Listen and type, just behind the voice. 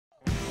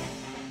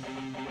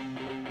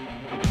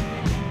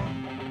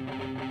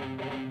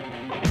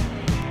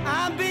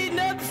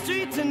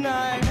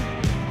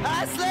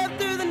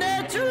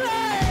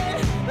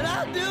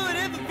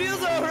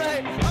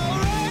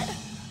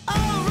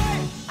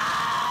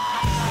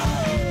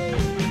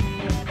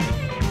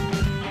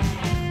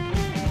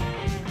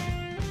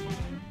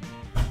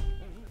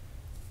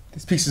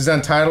piece is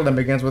untitled and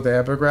begins with an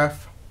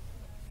epigraph.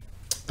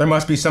 There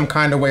must be some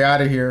kind of way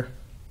out of here,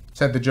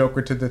 said the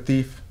Joker to the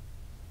thief.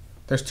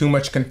 There's too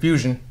much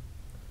confusion.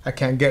 I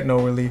can't get no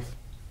relief.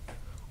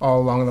 All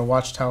along the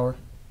watchtower,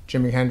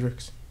 Jimi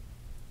Hendrix.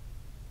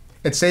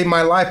 It saved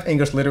my life,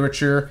 English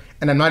literature,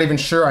 and I'm not even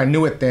sure I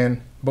knew it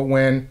then. But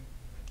when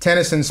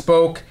Tennyson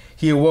spoke,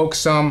 he awoke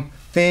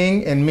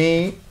something in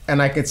me, and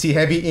I could see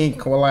heavy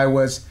ink while I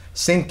was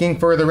sinking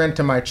further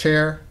into my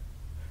chair,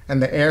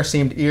 and the air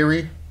seemed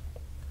eerie,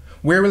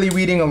 wearily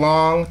reading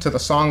along to the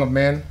song of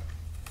men,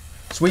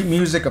 sweet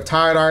music of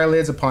tired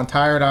eyelids upon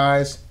tired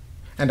eyes,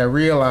 and I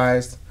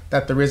realized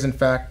that there is, in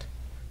fact,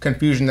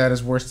 confusion that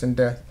is worse than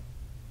death.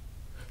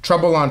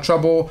 Trouble on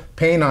trouble,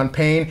 pain on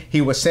pain,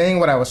 he was saying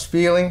what I was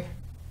feeling,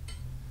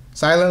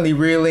 silently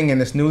reeling in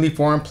this newly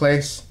formed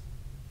place,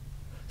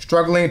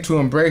 struggling to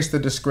embrace the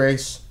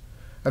disgrace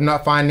of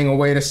not finding a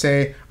way to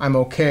say I'm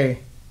okay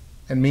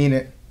and mean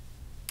it.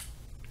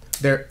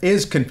 There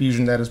is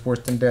confusion that is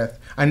worse than death.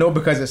 I know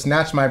because it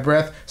snatched my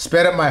breath,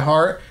 sped up my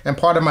heart, and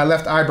part of my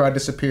left eyebrow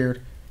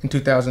disappeared in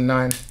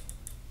 2009.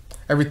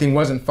 Everything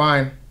wasn't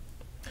fine,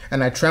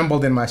 and I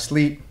trembled in my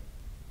sleep.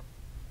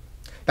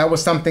 That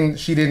was something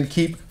she didn't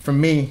keep from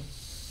me.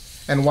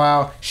 And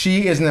while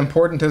she isn't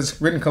important to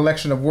this written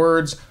collection of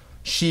words,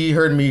 she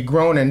heard me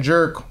groan and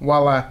jerk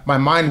while my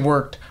mind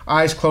worked,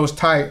 eyes closed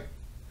tight,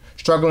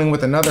 struggling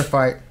with another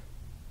fight,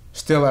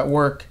 still at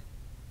work,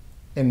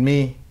 in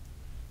me.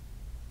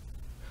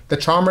 The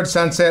charmed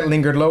sunset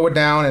lingered lower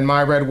down in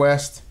my red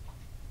west,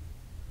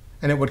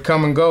 and it would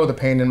come and go, the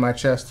pain in my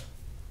chest.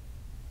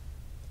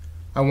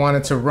 I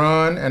wanted to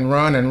run and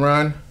run and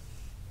run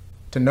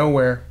to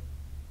nowhere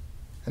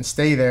and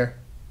stay there.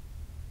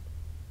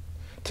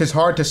 'Tis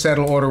hard to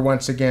settle order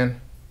once again,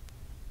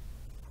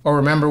 or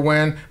remember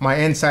when my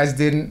insides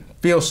didn't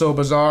feel so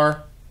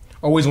bizarre,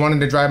 always wanted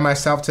to drive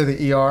myself to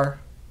the ER,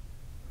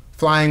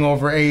 flying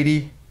over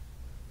 80,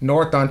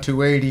 north on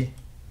 280.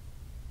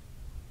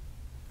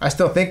 I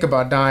still think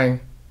about dying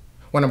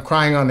when I'm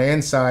crying on the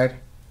inside,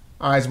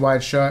 eyes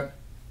wide shut,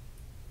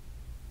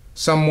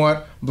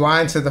 somewhat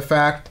blind to the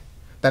fact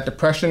that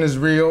depression is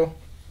real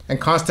and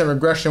constant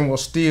regression will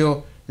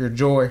steal your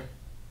joy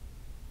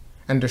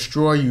and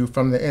destroy you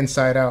from the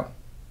inside out.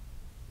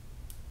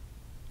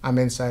 I'm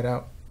inside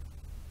out.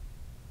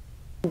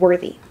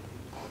 Worthy.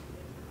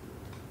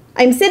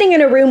 I'm sitting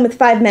in a room with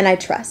 5 men I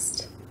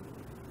trust.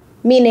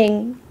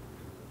 Meaning,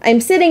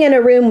 I'm sitting in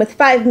a room with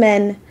 5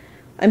 men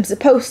I'm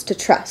supposed to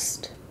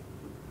trust.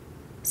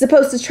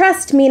 Supposed to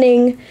trust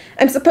meaning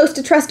I'm supposed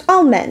to trust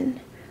all men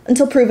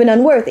until proven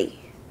unworthy.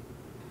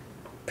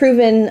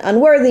 Proven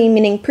unworthy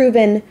meaning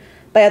proven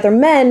by other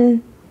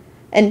men,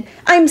 and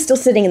I'm still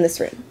sitting in this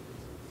room.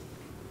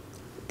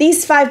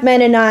 These 5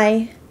 men and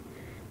I,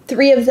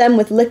 3 of them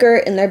with liquor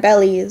in their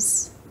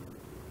bellies.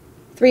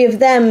 3 of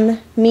them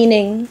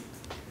meaning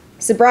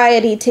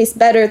sobriety tastes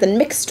better than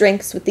mixed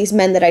drinks with these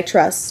men that I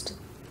trust.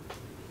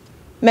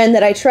 Men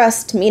that I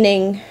trust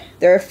meaning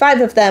there are 5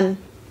 of them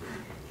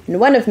and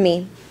 1 of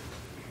me,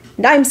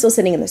 and I'm still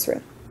sitting in this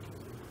room.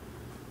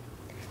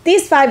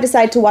 These 5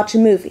 decide to watch a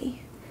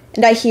movie,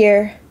 and I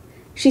hear,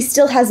 she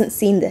still hasn't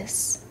seen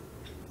this.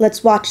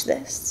 Let's watch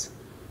this.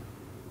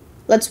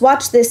 Let's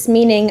watch this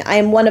meaning I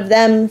am one of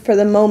them for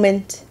the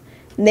moment,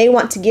 and they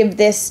want to give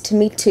this to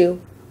me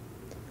too.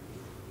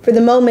 For the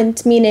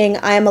moment meaning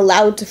I am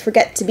allowed to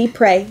forget to be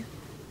prey.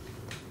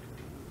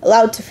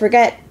 Allowed to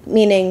forget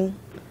meaning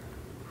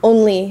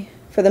only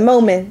for the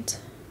moment.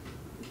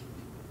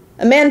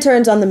 A man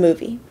turns on the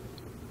movie.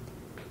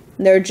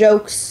 And there are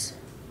jokes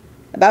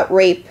about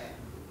rape,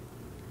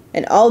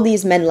 and all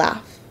these men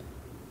laugh.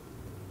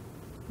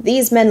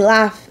 These men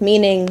laugh,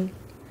 meaning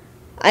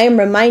I am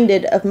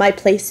reminded of my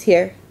place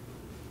here.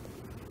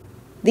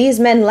 These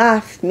men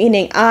laugh,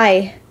 meaning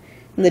I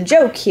am the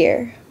joke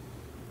here.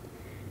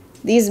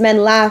 These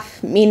men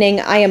laugh, meaning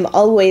I am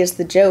always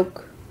the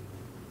joke.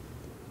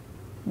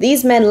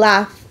 These men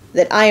laugh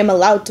that I am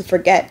allowed to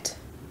forget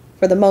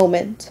for the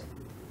moment.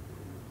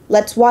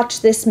 Let's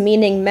watch this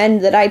meaning men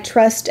that I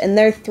trust and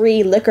their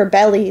 3 liquor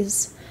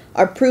bellies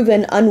are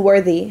proven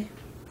unworthy.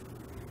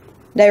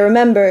 And I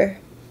remember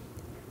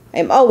I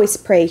am always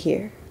prey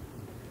here,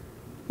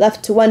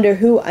 left to wonder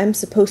who I'm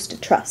supposed to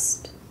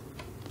trust.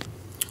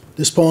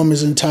 This poem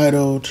is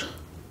entitled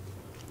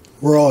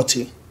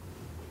Royalty,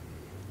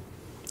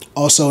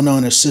 also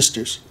known as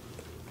Sisters.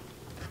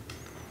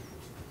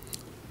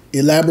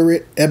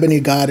 Elaborate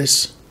ebony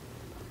goddess,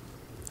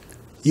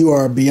 you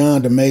are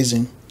beyond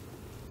amazing.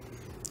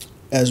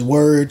 As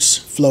words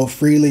flow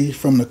freely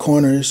from the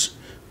corners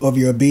of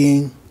your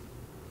being,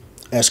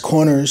 as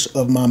corners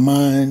of my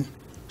mind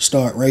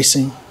start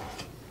racing.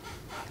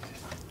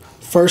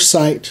 First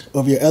sight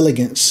of your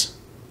elegance,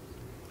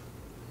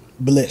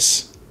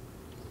 bliss.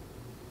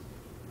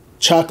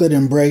 Chocolate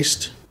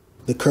embraced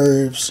the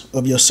curves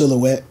of your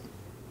silhouette.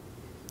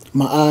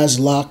 My eyes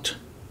locked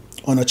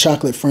on a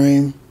chocolate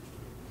frame,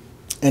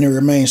 and it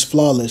remains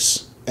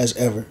flawless as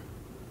ever.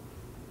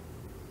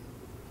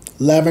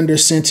 Lavender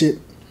scented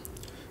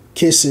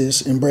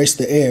kisses embrace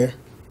the air.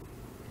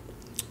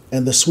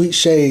 and the sweet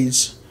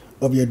shades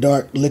of your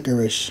dark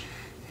licorice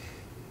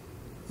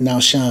now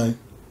shine.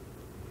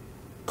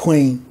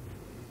 Queen,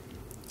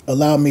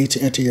 allow me to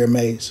enter your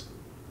maze.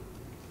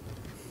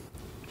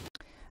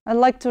 I'd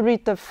like to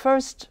read the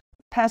first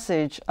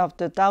passage of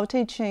the Tao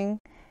Te Ching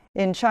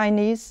in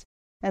Chinese,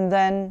 and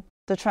then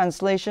the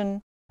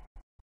translation,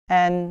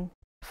 and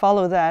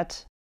follow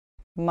that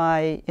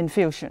my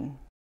infusion.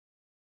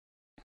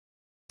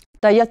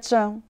 第一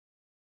章，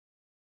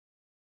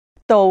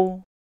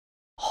道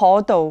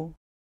可道，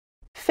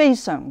非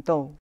常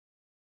道；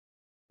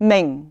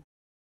名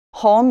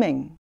可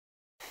名，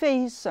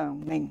非常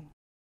名。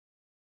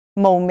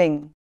無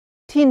名，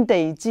天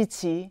地之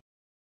始；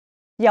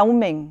有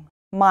名，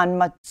萬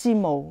物之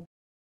母。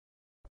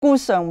故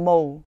常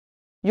無，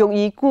欲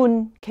以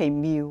觀其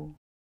妙；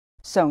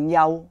常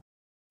有，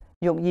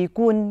欲以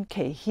觀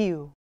其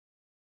囂。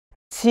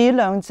此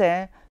兩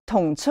者，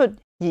同出而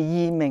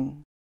異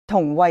名，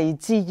同謂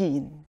之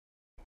言。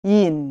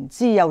言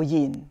之有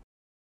言，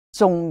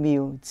眾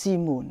妙之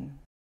門。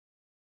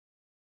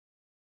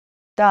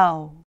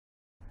Tao,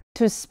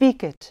 to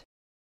speak it,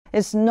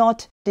 is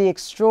not the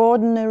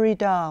extraordinary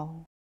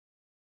Tao.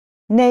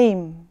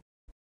 Name,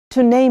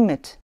 to name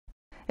it,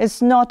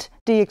 is not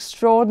the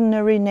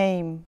extraordinary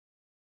name.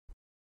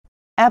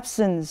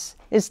 Absence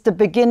is the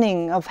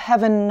beginning of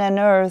heaven and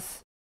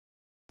earth.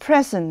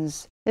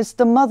 Presence is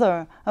the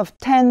mother of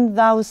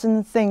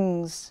 10,000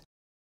 things.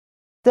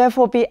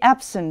 Therefore be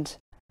absent,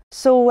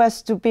 so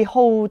as to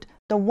behold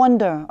the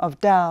wonder of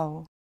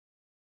Tao.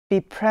 Be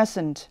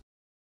present,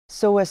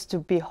 so as to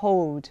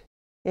behold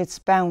its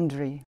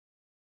boundary.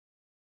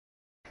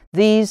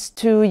 These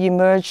two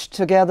emerge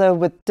together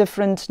with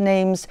different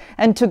names,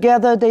 and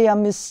together they are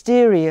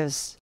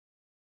mysterious.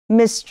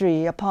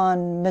 Mystery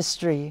upon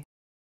mystery,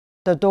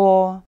 the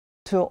door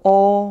to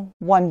all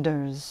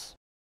wonders.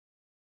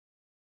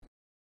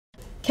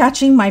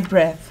 Catching my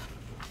breath.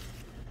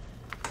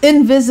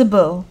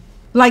 Invisible,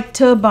 like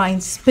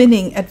turbines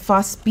spinning at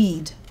fast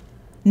speed.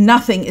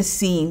 Nothing is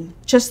seen,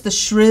 just the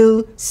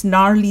shrill,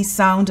 snarly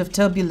sound of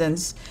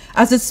turbulence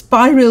as it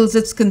spirals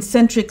its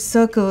concentric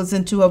circles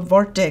into a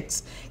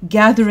vortex,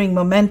 gathering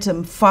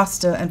momentum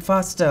faster and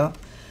faster.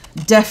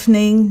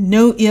 Deafening,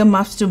 no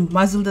earmuffs to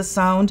muzzle the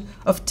sound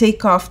of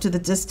takeoff to the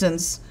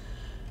distance.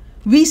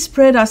 We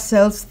spread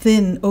ourselves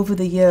thin over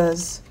the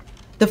years.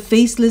 The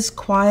faceless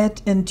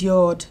quiet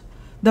endured.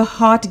 The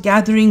heart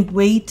gathering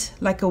weight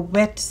like a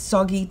wet,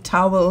 soggy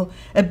towel,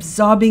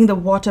 absorbing the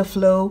water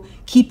flow,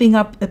 keeping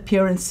up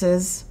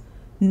appearances.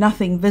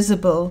 Nothing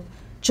visible,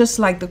 just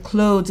like the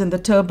clothes in the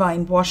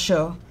turbine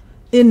washer.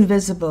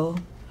 Invisible,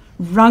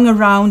 wrung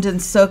around in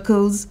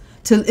circles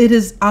till it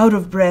is out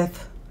of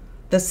breath.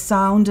 The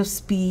sound of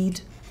speed,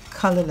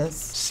 colorless.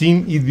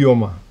 Sin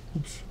idioma.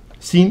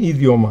 Sin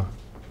idioma.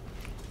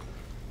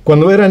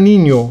 Cuando era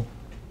niño,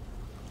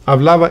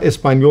 hablaba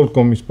español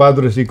con mis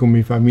padres y con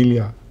mi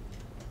familia.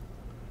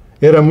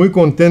 Era muy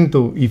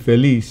contento y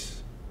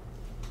feliz.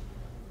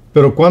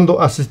 Pero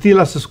cuando asistí a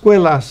las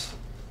escuelas,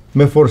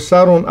 me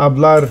forzaron a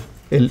hablar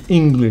el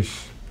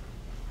English.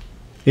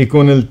 Y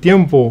con el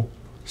tiempo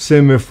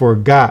se me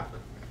forgot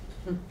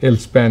el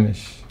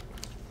Spanish.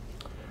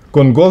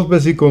 Con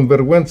golpes y con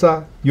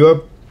vergüenza,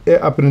 yo he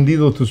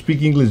aprendido to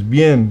speak English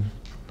bien.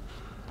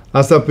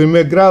 Hasta el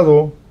primer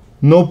grado,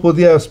 no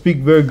podía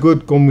speak very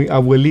good con mi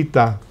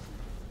abuelita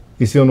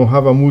y se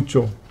enojaba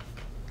mucho.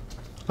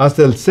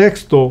 Hasta el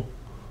sexto,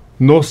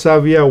 no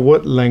sabía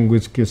what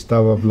language que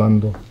estaba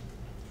hablando.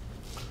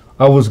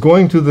 I was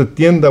going to the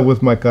tienda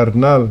with my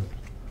carnal.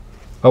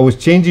 I was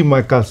changing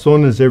my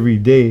calzones every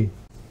day.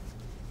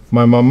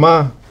 My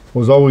mamá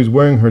was always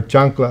wearing her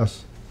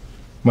chanclas.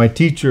 My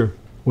teacher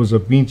was a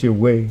pinche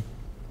way.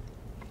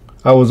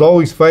 I was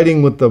always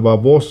fighting with the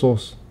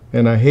babosos,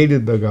 and I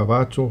hated the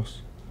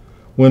gabachos.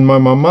 When my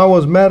mamá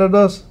was mad at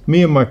us,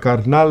 me and my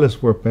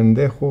carnales were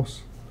pendejos.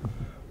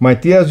 My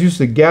tías used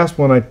to gasp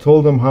when I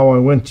told them how I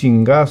went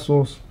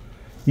chingazos.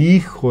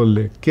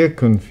 Híjole, qué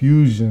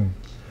confusion.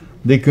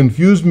 They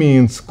confused me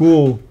in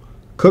school,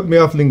 cut me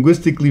off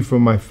linguistically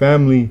from my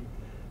family,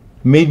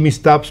 made me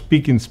stop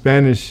speaking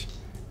Spanish,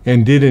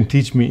 and didn't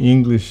teach me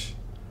English.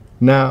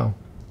 Now,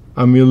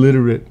 I'm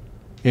illiterate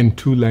in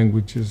 2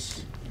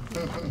 languages.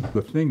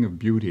 The thing of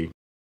beauty.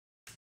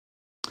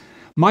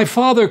 My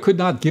father could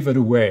not give it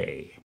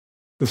away.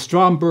 The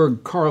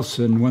Stromberg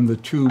Carlson when the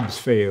tubes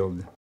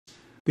failed.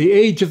 The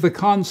age of the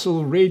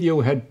console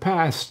radio had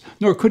passed,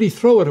 nor could he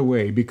throw it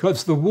away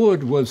because the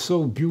wood was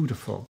so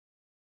beautiful.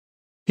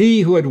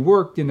 He who had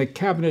worked in a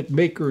cabinet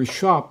maker's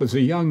shop as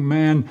a young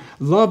man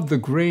loved the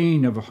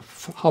grain of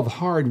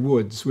hard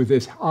woods with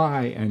his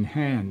eye and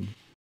hand.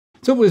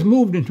 So it was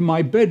moved into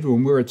my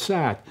bedroom where it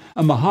sat,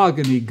 a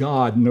mahogany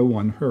god no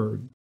one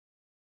heard.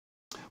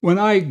 When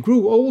I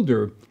grew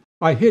older,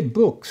 I hid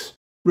books,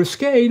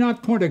 risque,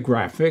 not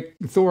pornographic,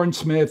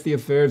 Thorne-Smith, The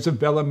Affairs of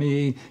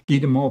Bellamy, Guy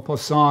de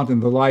Maupassant,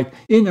 and the like,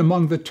 in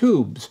among the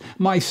tubes,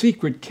 my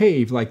secret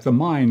cave like the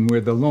mine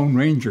where the Lone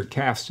Ranger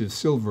cast his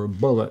silver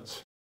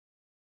bullets.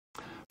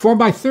 For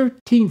my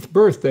 13th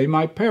birthday,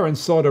 my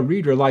parents thought a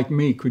reader like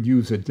me could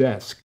use a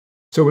desk.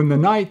 So in the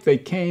night they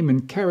came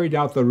and carried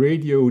out the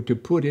radio to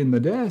put in the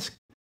desk,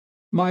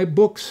 my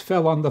books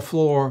fell on the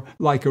floor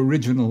like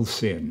original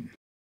sin.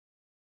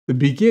 The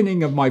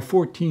beginning of my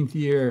 14th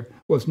year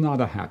was not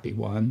a happy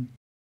one.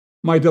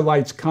 My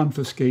delights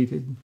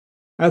confiscated.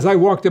 As I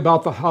walked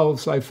about the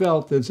house, I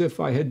felt as if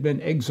I had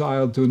been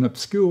exiled to an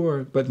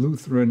obscure but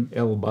Lutheran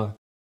Elba.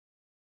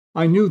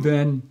 I knew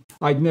then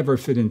I'd never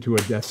fit into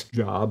a desk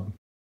job.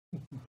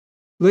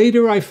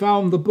 Later, I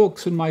found the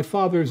books in my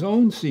father's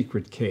own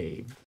secret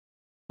cave,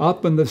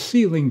 up in the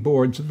ceiling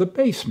boards of the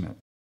basement.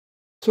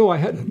 So I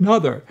had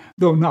another,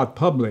 though not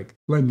public,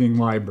 lending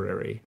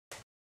library.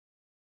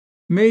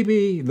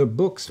 Maybe the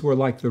books were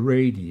like the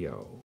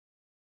radio,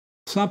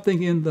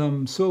 something in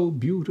them so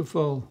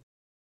beautiful,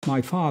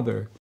 my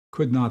father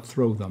could not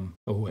throw them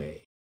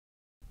away.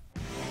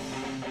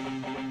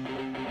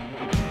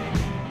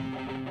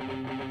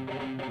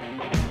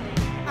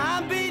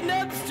 I'm beating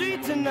up the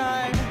street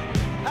tonight.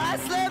 I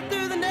slept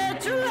through the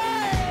natural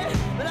light,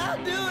 but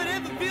I'll do it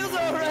if it feels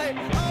alright.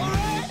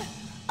 Alright,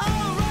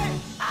 alright.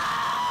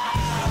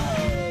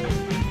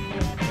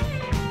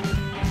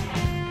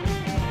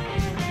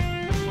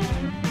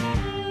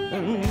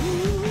 Ooh,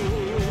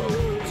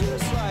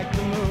 just like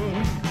the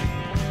moon,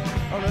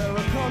 I'm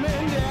never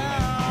coming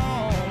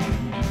down.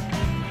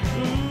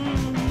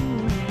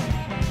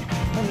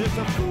 I'm just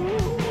a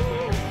fool.